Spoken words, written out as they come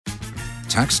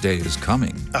Tax day is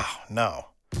coming. Oh, no.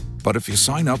 But if you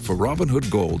sign up for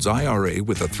Robinhood Gold's IRA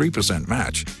with a 3%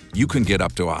 match, you can get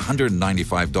up to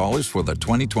 $195 for the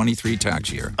 2023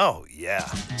 tax year. Oh, yeah.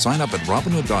 Sign up at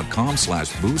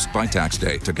Robinhood.com/boost by tax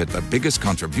day to get the biggest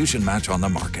contribution match on the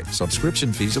market.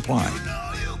 Subscription fees apply.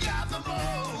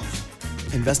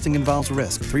 Investing involves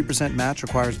risk. 3% match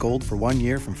requires gold for 1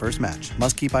 year from first match.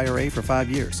 Must keep IRA for 5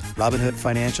 years. Robinhood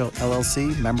Financial,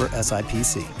 LLC, member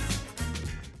SIPC.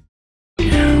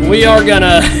 We are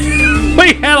gonna...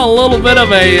 We had a little bit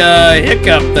of a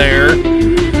hiccup there,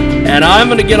 and I'm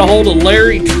going to get a hold of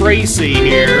Larry Tracy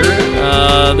here,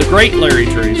 the great Larry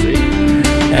Tracy,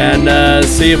 and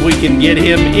see if we can get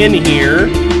him in here,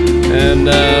 and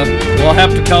we'll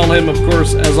have to call him, of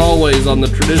course, as always, on the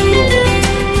traditional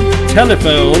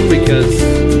telephone, because,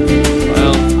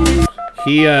 well,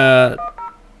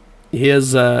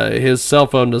 his cell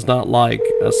phone does not like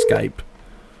a Skype,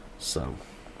 so...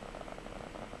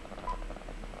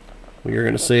 We're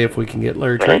going to see if we can get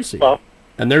Larry Tracy. Hello.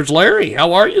 And there's Larry.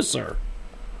 How are you, sir?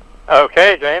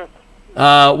 Okay, James.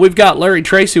 We've got Larry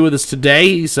Tracy with us today.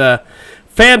 He's a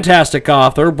fantastic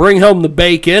author, Bring Home the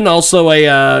Bacon, also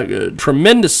a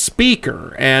tremendous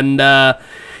speaker. And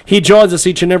he joins us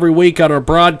each and every week on our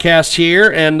broadcast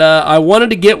here. And I wanted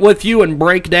to get with you and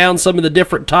break down some of the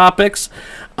different topics.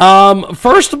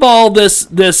 First of all, this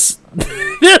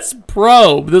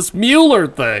probe, this Mueller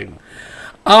thing.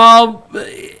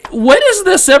 When is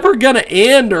this ever going to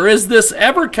end, or is this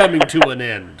ever coming to an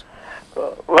end?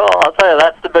 Well, I'll tell you,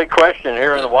 that's the big question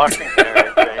here in the Washington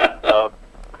area,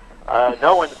 James.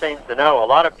 No one seems to know. A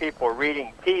lot of people are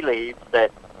reading tea leaves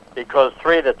that because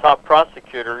 3 of the top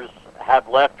prosecutors have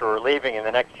left or are leaving in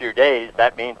the next few days,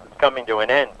 that means it's coming to an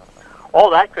end. All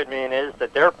that could mean is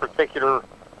that their particular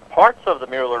parts of the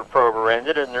Mueller probe are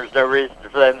ended, and there's no reason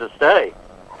for them to stay.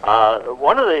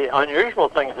 One of the unusual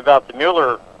things about the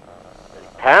Mueller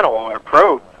panel or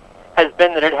probe has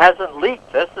been that it hasn't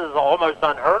leaked. This is almost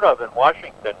unheard of in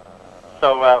Washington.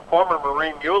 So former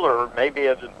Marine Mueller maybe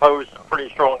has imposed some pretty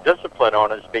strong discipline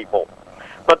on his people.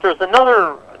 But there's an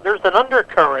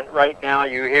undercurrent right now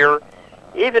you hear,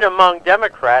 even among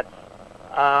Democrats,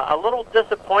 a little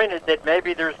disappointed that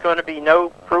maybe there's going to be no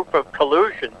proof of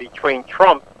collusion between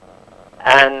Trump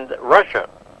and Russia.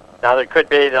 Now, there could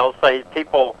be, they'll say,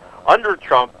 people under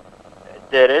Trump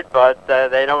did it, but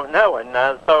they don't know. And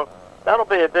so that'll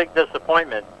be a big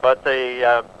disappointment. But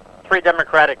the 3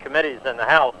 Democratic committees in the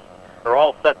House are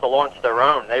all set to launch their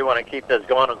own. They want to keep this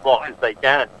going as long as they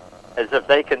can, as if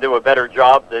they can do a better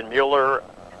job than Mueller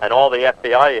and all the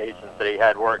FBI agents that he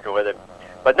had working with him.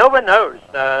 But no one knows.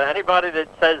 Anybody that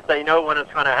says they know when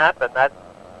it's going to happen, that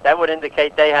would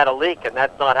indicate they had a leak, and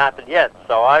that's not happened yet.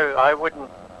 So I wouldn't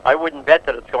bet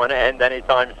that it's going to end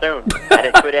anytime soon, and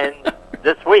it could end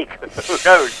this week. Who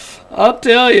knows? I'll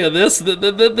tell you, this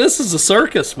is a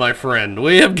circus, my friend.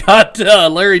 We have got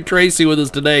Larry Tracy with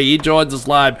us today. He joins us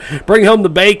live. Bring Home the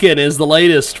Bacon is the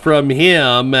latest from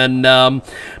him, and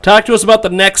talk to us about the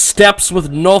next steps with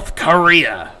North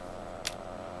Korea.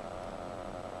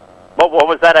 What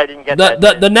was that? I didn't get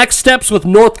that. The next steps with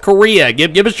North Korea.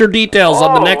 Give us your details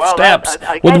on the next steps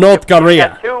with North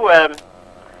Korea.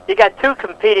 You got two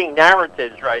competing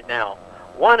narratives right now.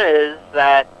 One is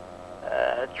that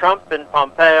Trump and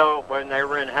Pompeo, when they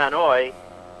were in Hanoi,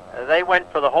 they went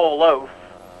for the whole loaf,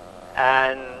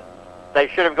 and they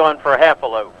should have gone for half a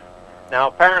loaf. Now,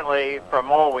 apparently,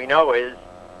 from all we know is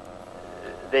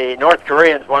the North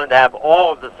Koreans wanted to have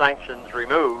all of the sanctions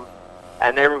removed,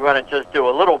 and they were going to just do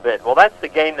a little bit. Well, that's the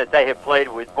game that they have played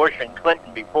with Bush and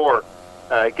Clinton before.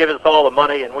 Give us all the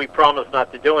money, and we promise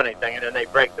not to do anything, and then they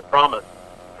break the promise.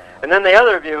 And then the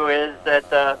other view is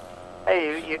that,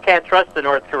 hey, you can't trust the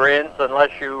North Koreans unless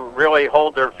you really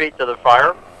hold their feet to the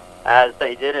fire, as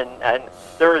they did. And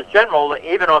there is general,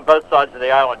 even on both sides of the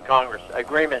aisle in Congress,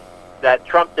 agreement that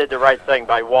Trump did the right thing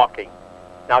by walking.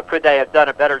 Now, could they have done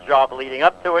a better job leading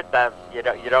up to it? You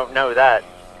don't know that.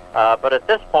 But at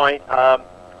this point,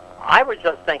 I was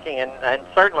just thinking, and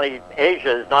certainly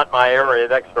Asia is not my area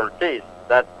of expertise.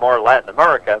 That's more Latin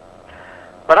America.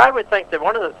 But I would think that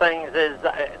one of the things is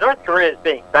North Korea is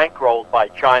being bankrolled by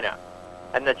China,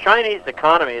 and the Chinese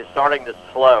economy is starting to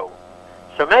slow.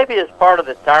 So maybe as part of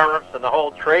the tariffs and the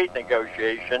whole trade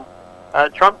negotiation,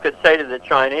 Trump could say to the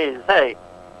Chinese, hey,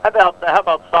 how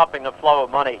about stopping the flow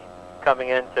of money coming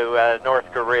into North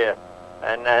Korea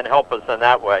and help us in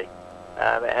that way?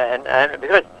 And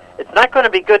because it's not going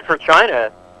to be good for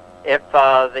China if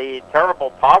the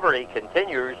terrible poverty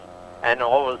continues and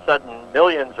all of a sudden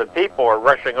millions of people are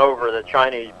rushing over the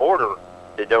Chinese border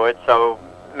to do it. So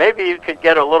maybe you could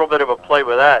get a little bit of a play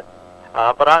with that.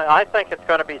 But I think it's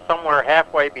going to be somewhere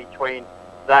halfway between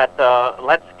that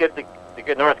let's give the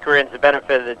North Koreans the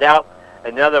benefit of the doubt,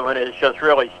 and the other one is just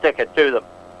really stick it to them,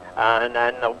 and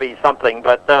there'll be something.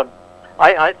 But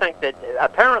I think that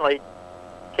apparently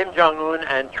Kim Jong-un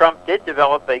and Trump did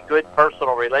develop a good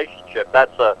personal relationship.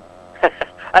 That's a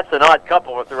that's an odd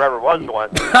couple if there ever was one.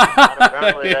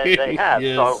 Apparently they have.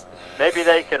 Yes. So maybe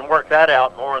they can work that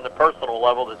out more on the personal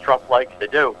level that Trump likes to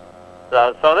do.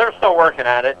 So they're still working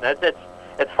at it, and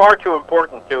it's far too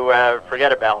important to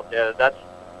forget about.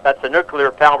 That's a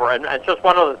nuclear power. And just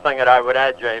one other thing that I would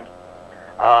add, James,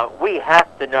 we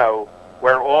have to know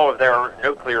where all of their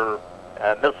nuclear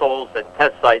missiles and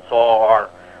test sites all are.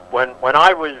 When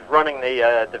I was running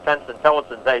the Defense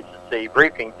Intelligence Agency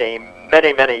briefing team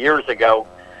many years ago,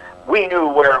 we knew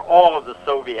where all of the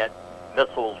Soviet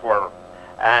missiles were.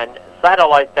 And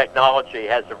satellite technology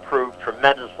has improved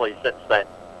tremendously since then.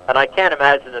 And I can't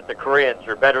imagine that the Koreans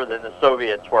are better than the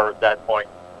Soviets were at that point.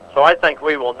 So I think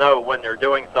we will know when they're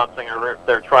doing something or if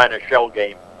they're trying a shell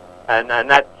game. And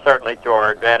that's certainly to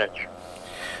our advantage.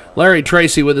 Larry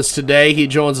Tracy with us today. He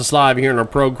joins us live here in our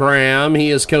program. He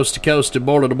is coast to coast and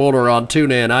border to border on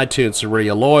TuneIn, iTunes, and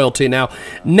Radio Loyalty. Now,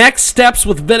 next steps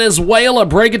with Venezuela.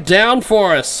 Break it down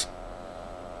for us.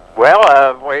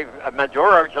 Well,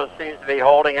 Maduro just seems to be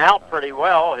holding out pretty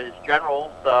well. His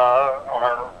generals who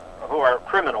are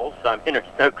criminals. I mean, it's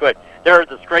no good. They're a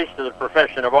disgrace to the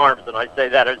profession of arms, and I say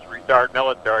that as retired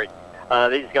military.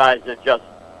 These guys have just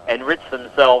enriched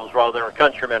themselves while their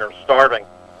countrymen are starving.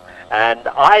 And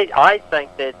I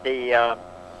think that we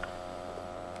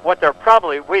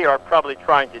are probably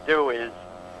trying to do is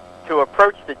to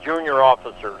approach the junior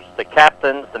officers, the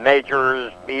captains, the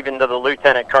majors, even to the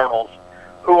lieutenant colonels,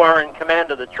 who are in command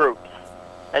of the troops,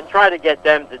 and try to get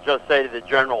them to just say to the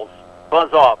generals,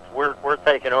 buzz off, we're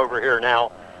taking over here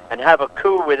now, and have a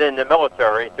coup within the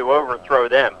military to overthrow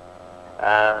them.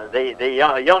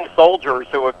 The young soldiers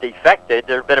who have defected,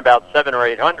 there have been about 700 or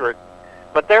 800,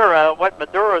 but they're what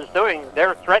Maduro is doing,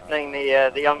 they're threatening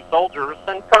the young soldiers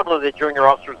and probably the junior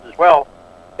officers as well.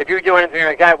 If you do anything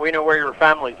like that, we know where your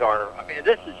families are. I mean,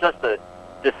 this is just a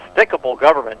despicable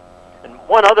government. And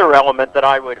one other element that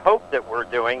I would hope that we're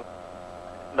doing,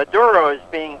 Maduro is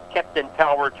being kept in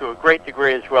power to a great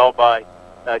degree as well by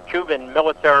Cuban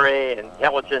military and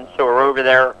intelligence who are over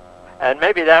there. And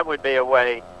maybe that would be a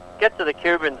way. Get to the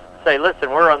Cubans and say,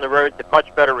 listen, we're on the road to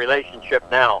much better relationship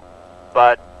now,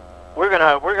 but we're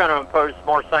gonna impose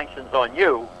more sanctions on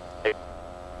you.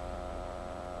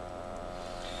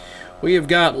 We have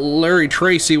got Larry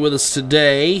Tracy with us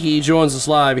today. He joins us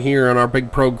live here on our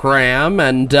big program.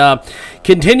 And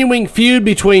continuing feud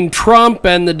between Trump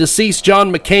and the deceased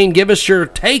John McCain. Give us your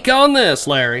take on this,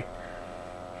 Larry.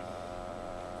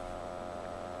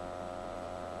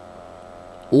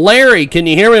 Larry, can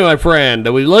you hear me, my friend?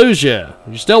 Did we lose you?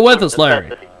 You're still with us,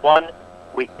 Larry. One,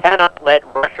 we cannot let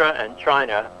Russia and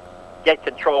China get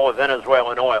control of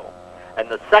Venezuelan oil. And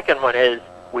the second one is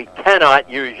we cannot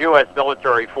use U.S.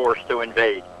 military force to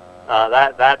invade.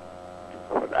 As a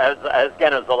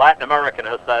Latin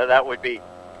Americanist, that would be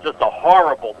just a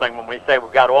horrible thing when we say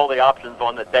we've got all the options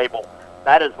on the table.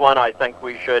 That is one I think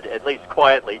we should at least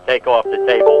quietly take off the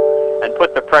table and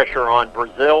put the pressure on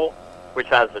Brazil, which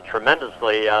has a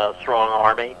tremendously strong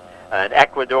army, and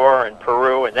Ecuador and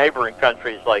Peru and neighboring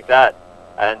countries like that,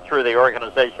 and through the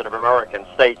Organization of American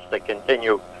States to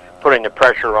continue putting the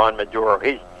pressure on Maduro.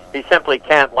 He simply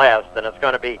can't last, and it's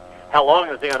going to be how long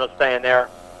is he going to stay in there,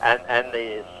 and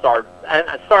the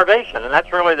starvation, and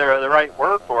that's really the right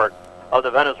word for it, of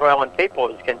the Venezuelan people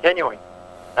is continuing.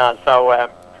 So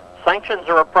sanctions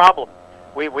are a problem.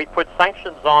 We put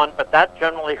sanctions on, but that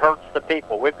generally hurts the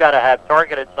people. We've got to have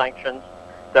targeted sanctions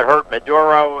that hurt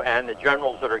Maduro and the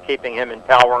generals that are keeping him in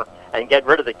power, and get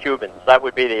rid of the Cubans. That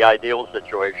would be the ideal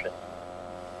situation.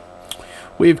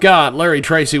 We've got Larry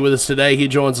Tracy with us today. He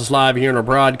joins us live here in our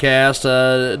broadcast.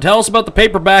 Tell us about the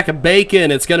paperback of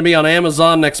Bacon. It's going to be on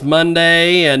Amazon next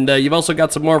Monday, and you've also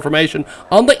got some more information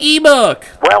on the ebook.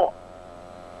 Well,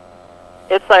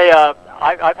 it's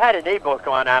I've had an ebook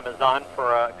on Amazon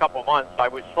for a couple months. I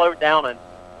was slowed down in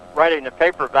writing the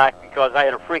paperback because I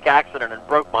had a freak accident and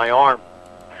broke my arm.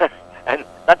 And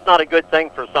that's not a good thing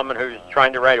for someone who's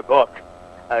trying to write a book.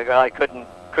 I couldn't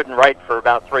write for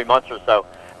about 3 months or so.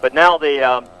 But now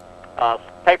the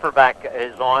paperback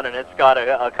is on, and it's got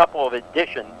a couple of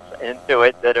additions into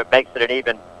it that it makes it an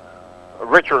even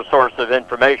richer source of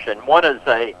information. One is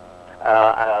a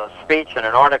speech and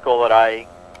an article that I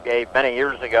gave many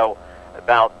years ago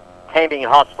about taming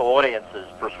hostile audiences,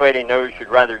 persuading those who'd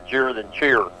rather jeer than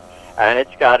cheer. And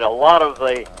it's got a lot of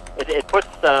it puts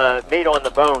meat on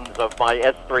the bones of my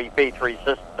S3P3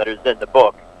 system that is in the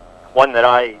book, one that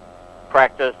I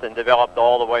practiced and developed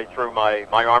all the way through my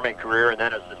Army career and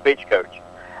then as a speech coach.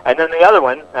 And then the other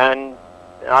one, and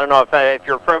I don't know if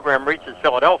your program reaches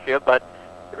Philadelphia, but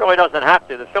it really doesn't have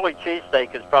to. The Philly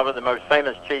cheesesteak is probably the most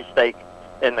famous cheesesteak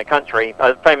in the country,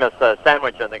 famous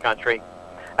sandwich in the country.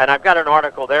 And I've got an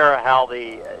article there how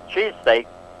the cheesesteak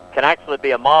can actually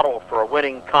be a model for a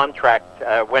winning contract,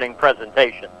 winning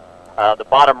presentation. The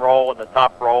bottom roll and the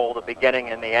top roll, the beginning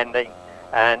and the ending.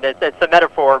 And it's a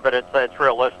metaphor, but it's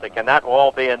realistic. And that will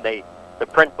all be in the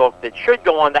print book that should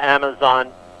go on to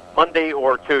Amazon Monday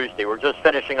or Tuesday. We're just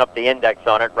finishing up the index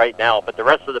on it right now, but the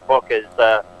rest of the book is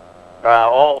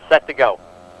all set to go.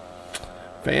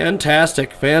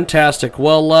 Fantastic, fantastic.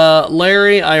 Well,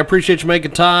 Larry, I appreciate you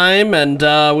making time, and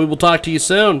we will talk to you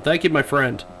soon. Thank you, my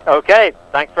friend. Okay,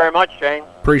 thanks very much, Shane.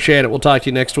 Appreciate it. We'll talk to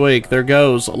you next week. There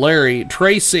goes Larry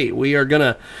Tracy. We are going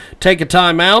to take a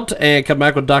time out and come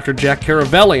back with Dr. Jack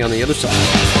Caravelli on the other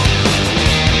side.